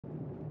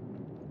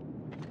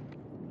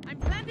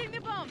Planting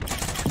the bomb.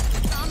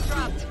 Bomb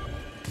dropped.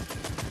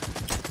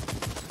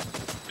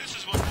 This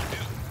is what we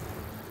do.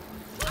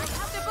 I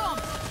have the bomb.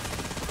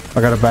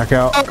 I gotta back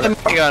out. Oh, the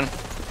gun.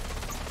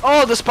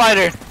 Oh, the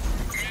spider.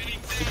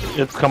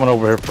 It's coming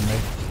over here from me.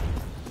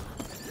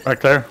 Right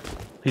there.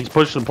 He's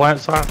pushing the plant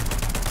side.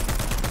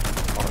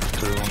 Oh, it's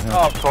two on him.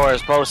 Oh, of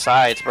course, both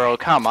sides, bro.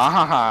 Come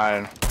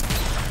on.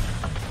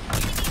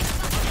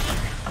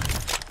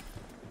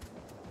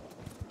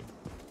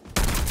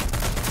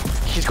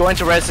 He's going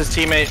to res his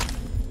teammate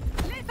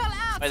Lethal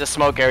out. by the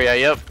smoke area.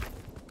 Yep.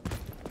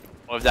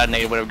 Well, if that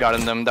nade would have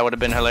gotten them, that would have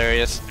been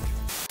hilarious.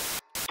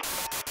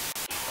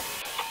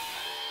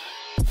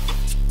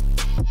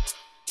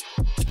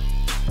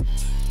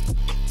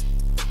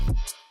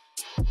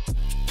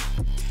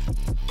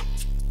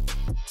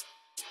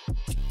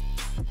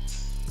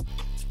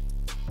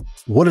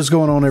 What is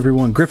going on,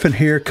 everyone? Griffin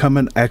here,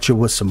 coming at you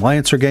with some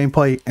Lancer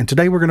gameplay, and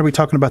today we're going to be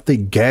talking about the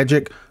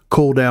Gadget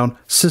Cooldown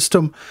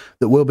system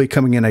that will be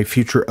coming in a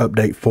future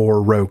update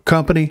for Rogue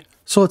Company.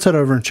 So let's head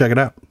over and check it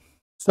out.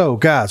 So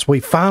guys, we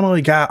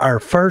finally got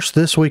our first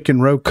This Week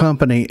in Rogue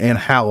Company in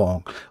how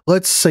long?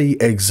 Let's see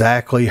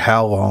exactly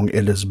how long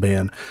it has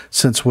been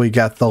since we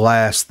got the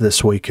last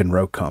This Week in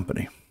Rogue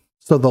Company.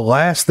 So the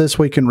last This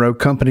Week in Rogue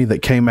Company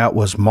that came out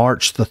was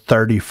March the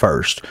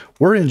 31st.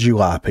 We're in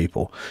July,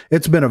 people.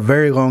 It's been a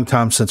very long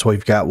time since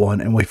we've got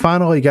one, and we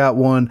finally got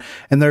one.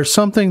 And there's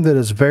something that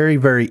is very,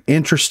 very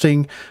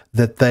interesting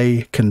that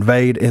they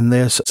conveyed in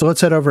this. So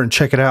let's head over and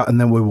check it out, and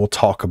then we will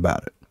talk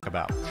about it.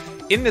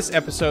 In this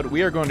episode,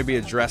 we are going to be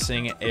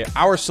addressing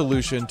our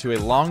solution to a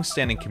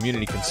long-standing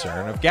community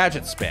concern of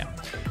gadget spam.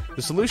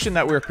 The solution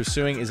that we're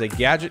pursuing is a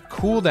gadget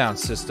cooldown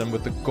system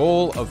with the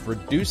goal of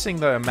reducing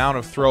the amount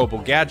of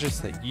throwable gadgets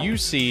that you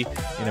see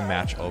in a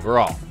match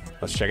overall.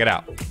 Let's check it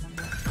out.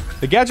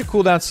 The gadget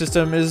cooldown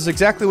system is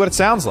exactly what it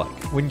sounds like.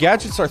 When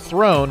gadgets are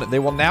thrown, they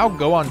will now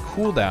go on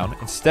cooldown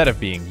instead of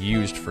being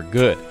used for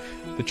good.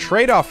 The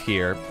trade-off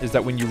here is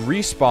that when you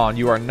respawn,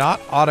 you are not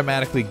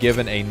automatically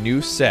given a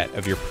new set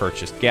of your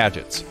purchased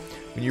gadgets.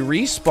 When you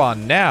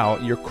respawn now,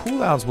 your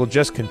cooldowns will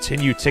just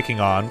continue ticking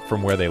on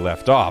from where they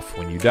left off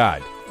when you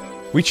died.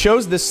 We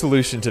chose this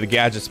solution to the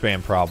gadget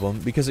spam problem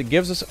because it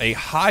gives us a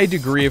high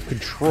degree of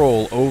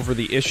control over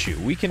the issue.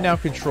 We can now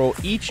control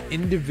each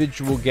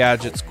individual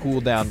gadget's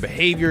cooldown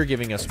behavior,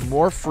 giving us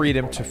more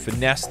freedom to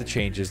finesse the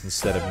changes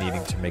instead of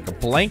needing to make a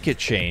blanket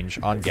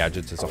change on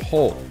gadgets as a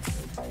whole.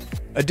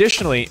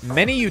 Additionally,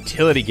 many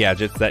utility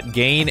gadgets that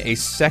gain a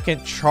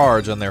second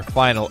charge on their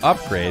final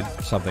upgrade,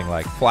 something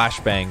like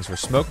flashbangs or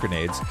smoke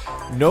grenades,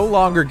 no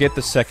longer get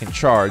the second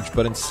charge,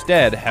 but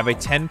instead have a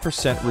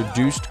 10%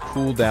 reduced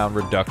cooldown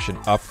reduction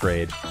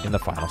upgrade in the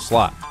final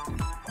slot.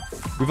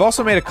 We've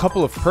also made a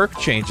couple of perk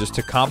changes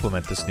to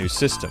complement this new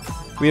system.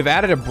 We have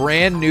added a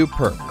brand new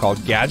perk called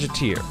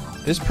Gadgeteer.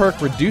 This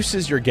perk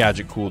reduces your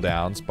gadget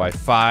cooldowns by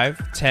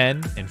 5,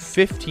 10, and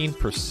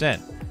 15%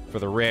 for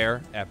the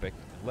rare, epic,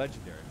 and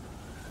legendary.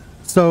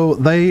 So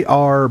they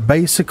are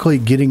basically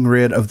getting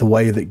rid of the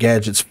way that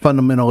gadgets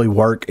fundamentally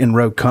work in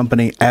Rogue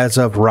Company as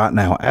of right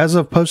now. As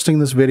of posting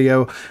this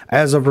video,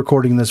 as of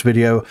recording this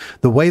video,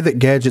 the way that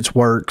gadgets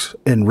work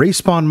in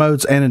respawn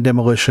modes and in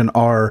demolition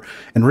are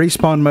in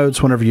respawn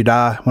modes whenever you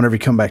die, whenever you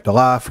come back to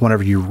life,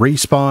 whenever you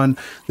respawn,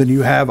 then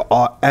you have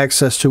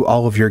access to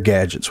all of your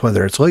gadgets.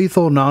 Whether it's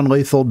lethal,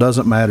 non-lethal,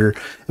 doesn't matter.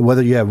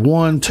 Whether you have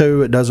 1,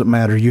 2, it doesn't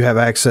matter. You have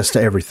access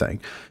to everything.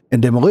 In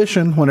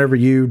demolition, whenever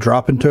you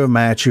drop into a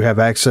match, you have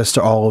access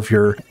to all of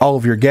your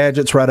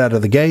gadgets right out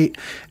of the gate.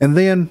 And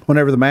then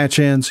whenever the match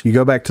ends, you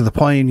go back to the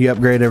plane, you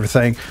upgrade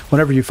everything.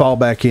 Whenever you fall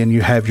back in,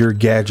 you have your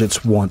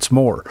gadgets once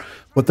more.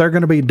 What they're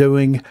going to be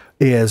doing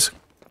is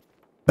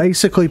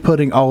basically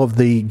putting all of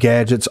the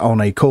gadgets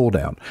on a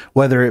cooldown,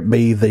 whether it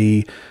be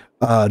the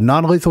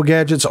non-lethal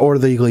gadgets or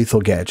the lethal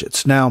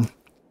gadgets. Now,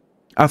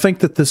 I think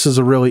that this is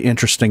a really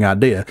interesting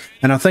idea,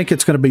 and I think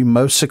it's going to be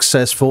most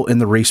successful in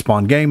the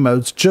respawn game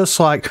modes.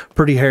 Just like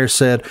Pretty Hair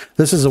said,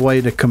 this is a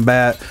way to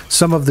combat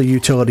some of the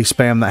utility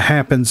spam that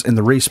happens in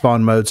the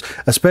respawn modes,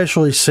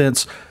 especially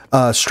since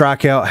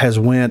Strikeout has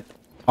went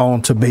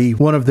on to be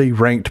one of the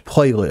ranked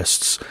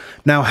playlists.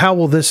 Now, how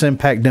will this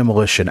impact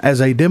demolition?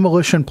 As a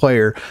demolition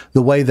player,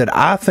 the way that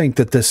I think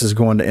that this is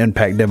going to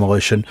impact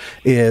demolition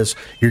is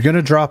you're going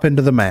to drop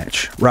into the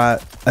match, right?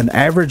 An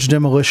average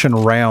demolition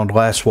round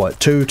lasts what,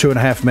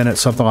 2.5 minutes,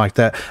 something like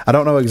that. I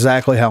don't know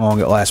exactly how long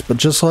it lasts, but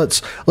just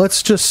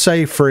let's just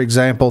say, for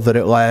example, that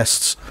it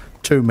lasts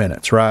 2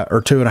 minutes, right?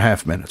 Or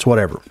 2.5 minutes,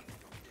 whatever.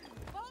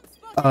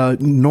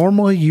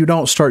 Normally you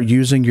don't start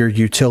using your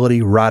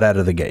utility right out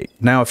of the gate.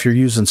 Now, if you're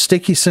using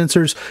sticky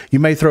sensors, you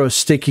may throw a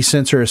sticky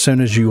sensor as soon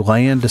as you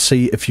land to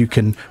see if you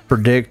can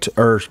predict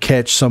or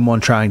catch someone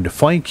trying to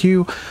flank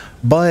you.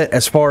 But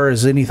as far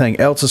as anything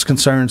else is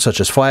concerned, such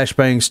as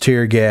flashbangs,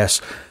 tear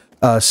gas,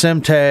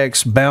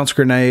 Semtex, bounce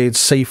grenades,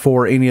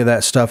 C4, any of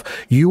that stuff,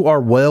 you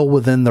are well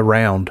within the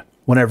round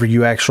whenever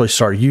you actually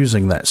start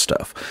using that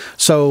stuff.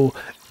 So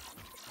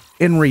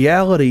in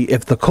reality,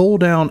 if the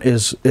cooldown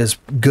is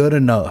good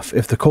enough,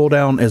 if the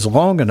cooldown is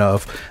long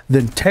enough,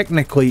 then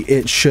technically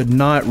it should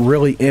not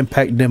really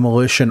impact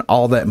demolition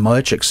all that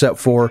much, except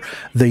for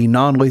the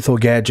non-lethal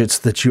gadgets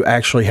that you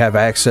actually have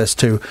access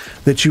to,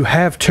 that you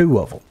have 2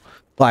 of them.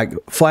 Like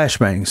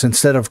flashbangs,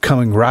 instead of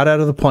coming right out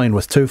of the plane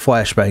with 2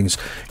 flashbangs,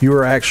 you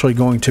are actually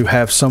going to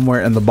have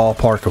somewhere in the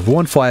ballpark of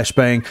 1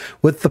 flashbang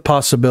with the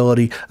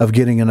possibility of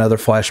getting another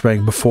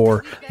flashbang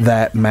before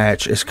that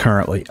match is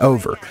currently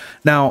over.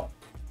 Now,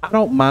 I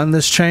don't mind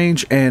this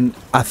change, and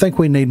I think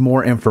we need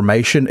more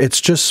information.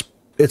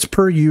 It's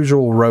per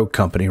usual Rogue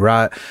Company,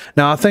 right?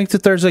 Now, I think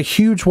that there's a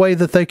huge way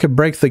that they could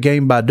break the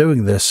game by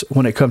doing this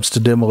when it comes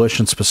to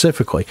demolition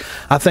specifically.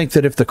 I think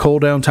that if the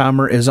cooldown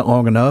timer isn't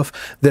long enough,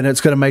 then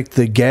it's going to make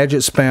the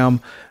gadget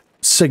spam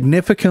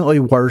significantly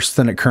worse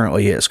than it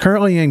currently is.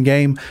 Currently in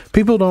game,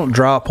 people don't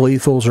drop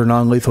lethals or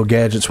non-lethal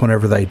gadgets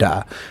whenever they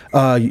die.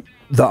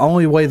 The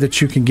only way that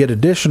you can get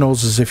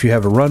additionals is if you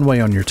have a runway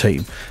on your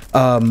team.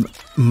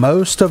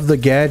 Most of the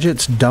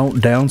gadgets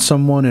don't down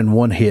someone in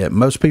 1 hit.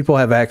 Most people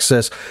have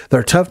access,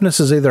 their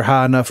toughness is either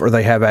high enough, or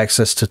they have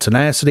access to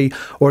tenacity,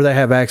 or they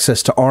have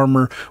access to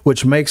armor,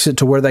 which makes it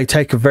to where they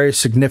take a very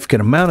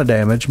significant amount of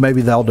damage.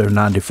 Maybe they'll do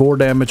 94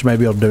 damage,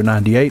 maybe they'll do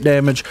 98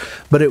 damage,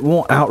 but it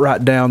won't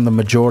outright down the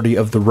majority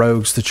of the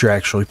rogues that you're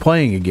actually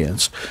playing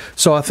against.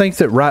 So I think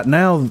that right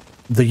now,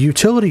 the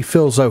utility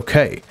feels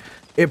okay.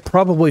 It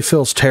probably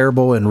feels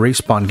terrible in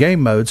respawn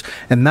game modes,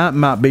 and that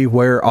might be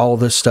where all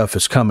this stuff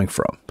is coming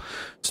from.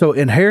 So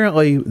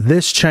inherently,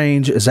 this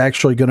change is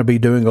actually going to be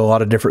doing a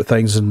lot of different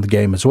things in the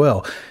game as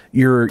well.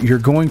 You're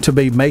going to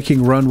be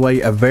making Runway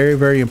a very,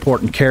 very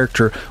important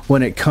character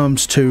when it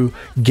comes to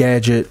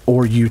gadget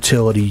or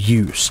utility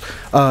use.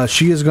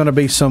 She is going to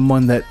be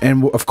someone that,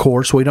 and of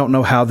course, we don't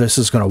know how this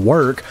is going to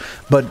work,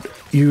 but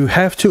you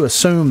have to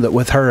assume that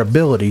with her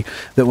ability,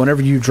 that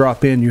whenever you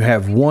drop in, you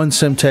have 1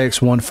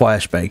 Semtex, 1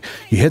 flashbang.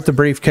 You hit the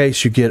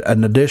briefcase, you get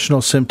an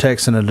additional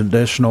Semtex and an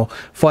additional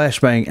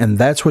flashbang, and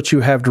that's what you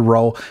have to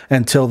roll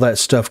until that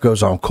stuff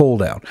goes on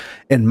cooldown.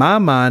 In my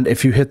mind,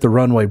 if you hit the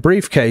Runway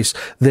briefcase,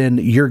 then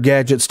your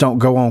gadgets don't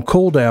go on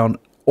cooldown,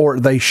 or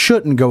they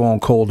shouldn't go on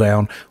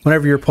cooldown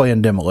whenever you're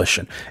playing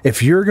demolition.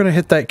 If you're going to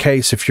hit that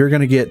case, if you're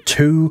going to get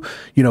 2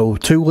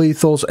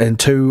 lethals and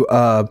 2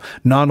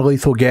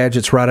 non-lethal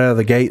gadgets right out of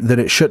the gate, then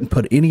it shouldn't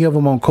put any of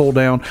them on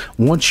cooldown.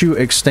 Once you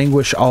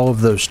extinguish all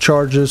of those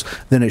charges,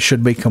 then it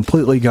should be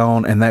completely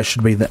gone, and that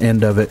should be the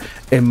end of it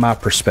in my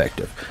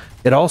perspective.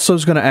 It also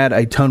is going to add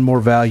a ton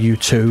more value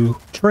to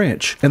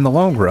Trench in the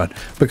long run,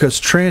 because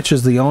Trench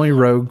is the only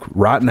rogue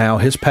right now.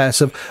 His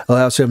passive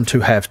allows him to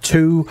have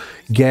 2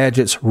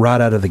 gadgets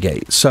right out of the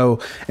gate. So,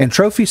 and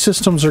trophy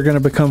systems are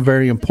going to become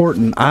very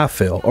important, I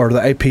feel, or the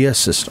APS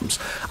systems.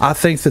 I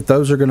think that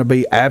those are going to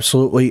be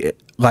absolutely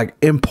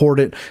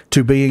important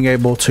to being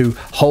able to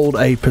hold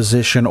a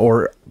position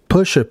or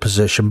push a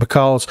position,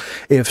 because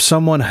if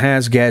someone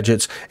has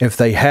gadgets, if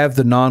they have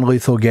the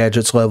non-lethal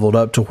gadgets leveled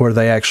up to where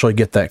they actually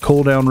get that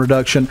cooldown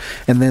reduction,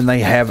 and then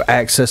they have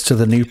access to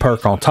the new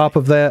perk on top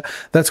of that,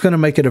 that's going to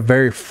make it a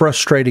very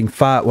frustrating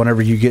fight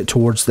whenever you get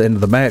towards the end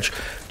of the match.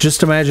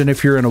 Just imagine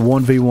if you're in a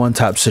 1v1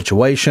 type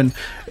situation,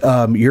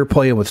 you're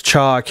playing with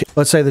Chalk.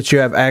 Let's say that you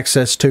have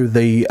access to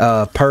the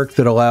perk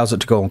that allows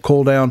it to go on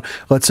cooldown.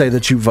 Let's say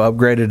that you've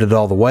upgraded it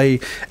all the way,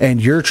 and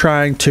you're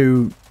trying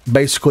to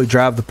basically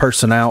drive the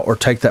person out or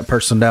take that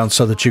person down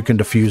so that you can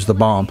defuse the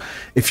bomb.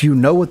 If you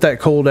know what that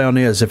cooldown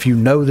is, if you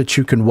know that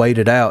you can wait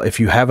it out, if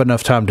you have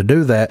enough time to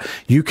do that,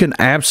 you can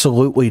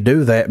absolutely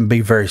do that and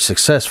be very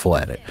successful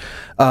at it.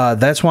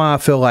 That's why I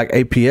feel like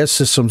APS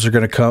systems are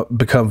going to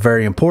become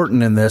very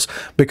important in this,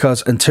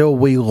 because until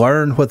we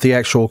learn what the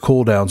actual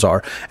cooldowns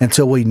are,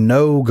 until we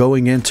know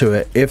going into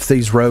it if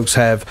these rogues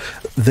have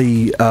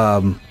the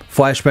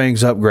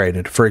flashbangs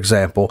upgraded, for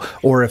example,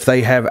 or if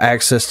they have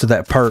access to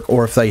that perk,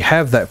 or if they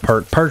have that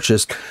perk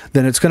purchased,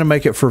 then it's going to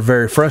make it for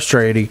very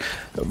frustrating,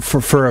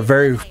 for a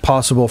very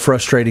possible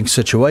frustrating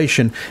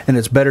situation, and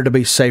it's better to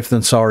be safe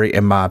than sorry,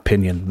 in my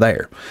opinion,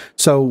 there.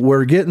 So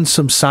we're getting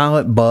some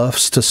silent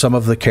buffs to some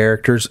of the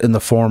characters in the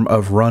form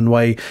of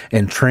Runway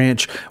and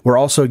Trench. We're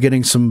also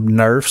getting some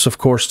nerfs, of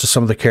course, to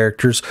some of the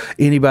characters.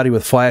 Anybody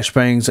with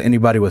flashbangs,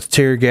 anybody with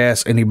tear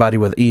gas, anybody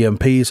with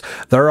EMPs,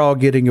 they're all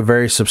getting a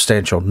very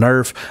substantial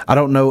nerf. I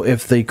don't know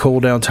if the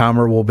cooldown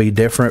timer will be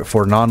different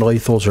for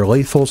non-lethals or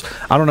lethals.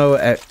 I don't know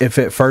if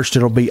at first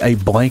it'll be a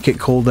blanket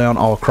cooldown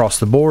all across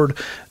the board.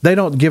 They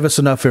don't give us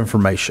enough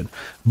information.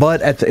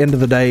 But at the end of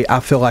the day, I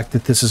feel like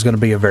that this is going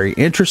to be a very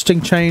interesting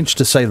change,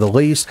 to say the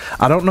least.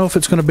 I don't know if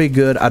it's going to be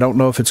good. I don't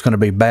know if it's going to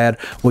be bad.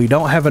 We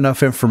don't have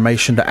enough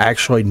information to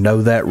actually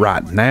know that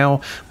right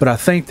now. But I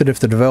think that if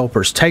the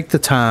developers take the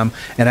time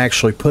and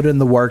actually put in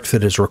the work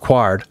that is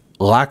required,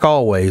 like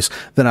always,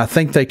 then I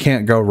think they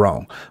can't go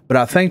wrong. But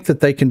I think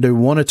that they can do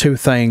one or two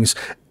things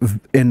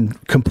in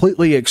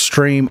completely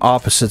extreme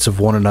opposites of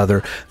one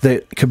another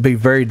that could be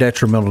very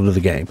detrimental to the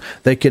game.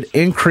 They could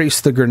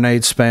increase the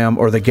grenade spam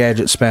or the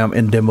gadget spam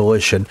in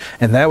demolition,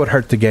 and that would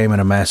hurt the game in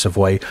a massive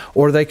way.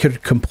 Or they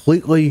could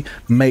completely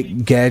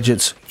make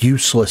gadgets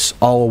useless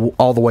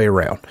all the way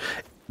around.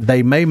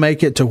 they may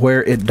make it to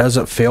where it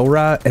doesn't feel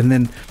right,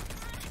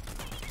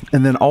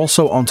 and then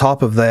also on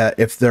top of that,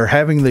 if they're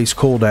having these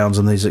cooldowns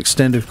and these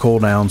extended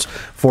cooldowns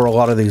for a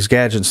lot of these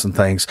gadgets and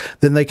things,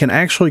 then they can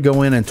actually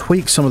go in and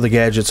tweak some of the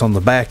gadgets on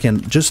the back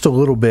end just a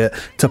little bit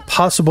to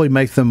possibly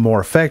make them more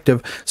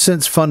effective,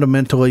 since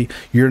fundamentally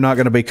you're not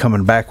going to be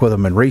coming back with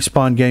them in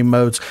respawn game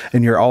modes,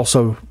 and you're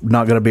also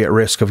not going to be at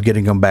risk of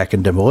getting them back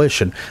in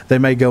demolition. They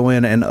may go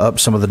in and up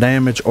some of the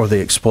damage or the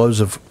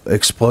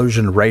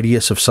explosion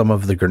radius of some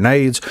of the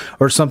grenades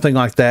or something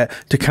like that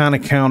to kind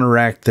of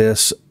counteract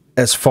this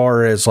as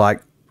far as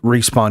like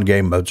respawn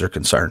game modes are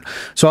concerned.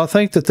 So I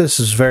think that this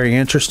is very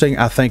interesting.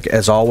 I think,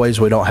 as always,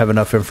 we don't have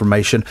enough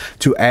information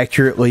to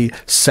accurately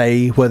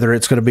say whether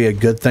it's going to be a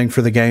good thing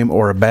for the game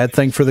or a bad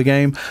thing for the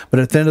game, but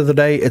at the end of the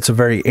day, it's a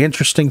very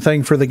interesting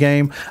thing for the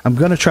game. I'm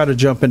going to try to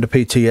jump into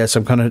PTS.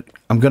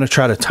 I'm going to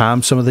try to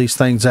time some of these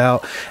things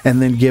out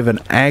and then give an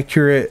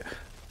accurate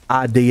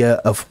idea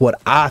of what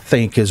I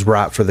think is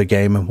right for the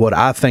game and what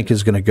I think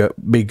is going to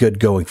be good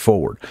going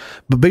forward.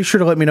 But be sure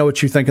to let me know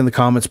what you think in the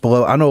comments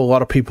below. I know a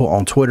lot of people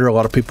on Twitter, a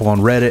lot of people on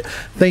Reddit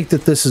think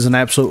that this is an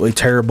absolutely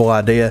terrible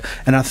idea,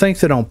 and I think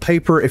that on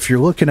paper, if you're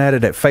looking at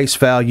it at face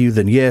value,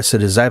 then yes,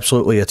 it is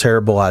absolutely a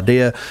terrible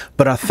idea.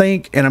 But I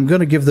think, and I'm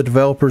going to give the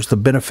developers the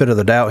benefit of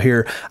the doubt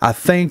here, I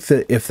think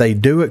that if they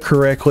do it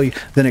correctly,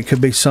 then it could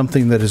be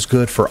something that is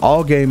good for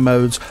all game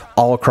modes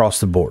all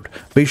across the board.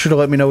 Be sure to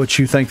let me know what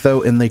you think,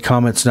 though, in the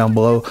comments down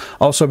below.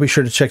 Also, be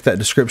sure to check that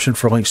description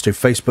for links to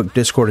Facebook,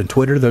 Discord, and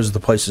Twitter. Those are the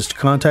places to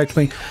contact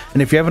me.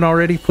 And if you haven't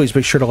already, please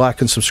be sure to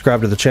like and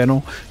subscribe to the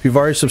channel. If you've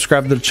already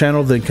subscribed to the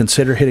channel, then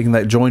consider hitting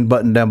that join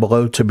button down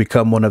below to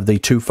become one of the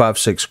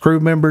 256 crew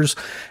members.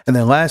 And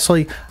then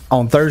lastly,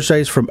 on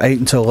Thursdays from 8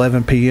 until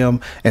 11 p.m.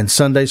 and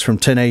Sundays from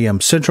 10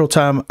 a.m. Central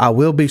Time, I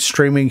will be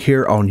streaming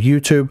here on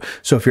YouTube.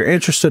 So if you're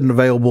interested and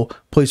available,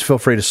 please feel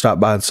free to stop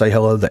by and say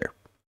hello there.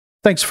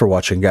 Thanks for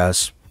watching,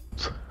 guys.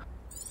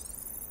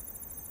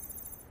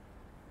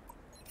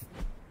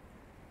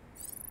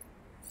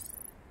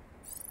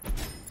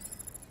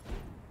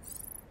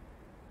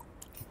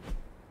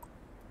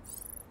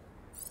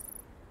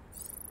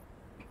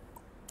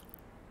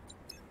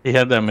 He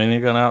had that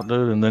minigun out,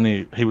 dude, and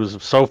then he was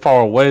so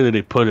far away that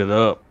he put it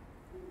up.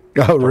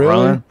 Oh,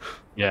 really? Run.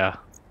 Yeah.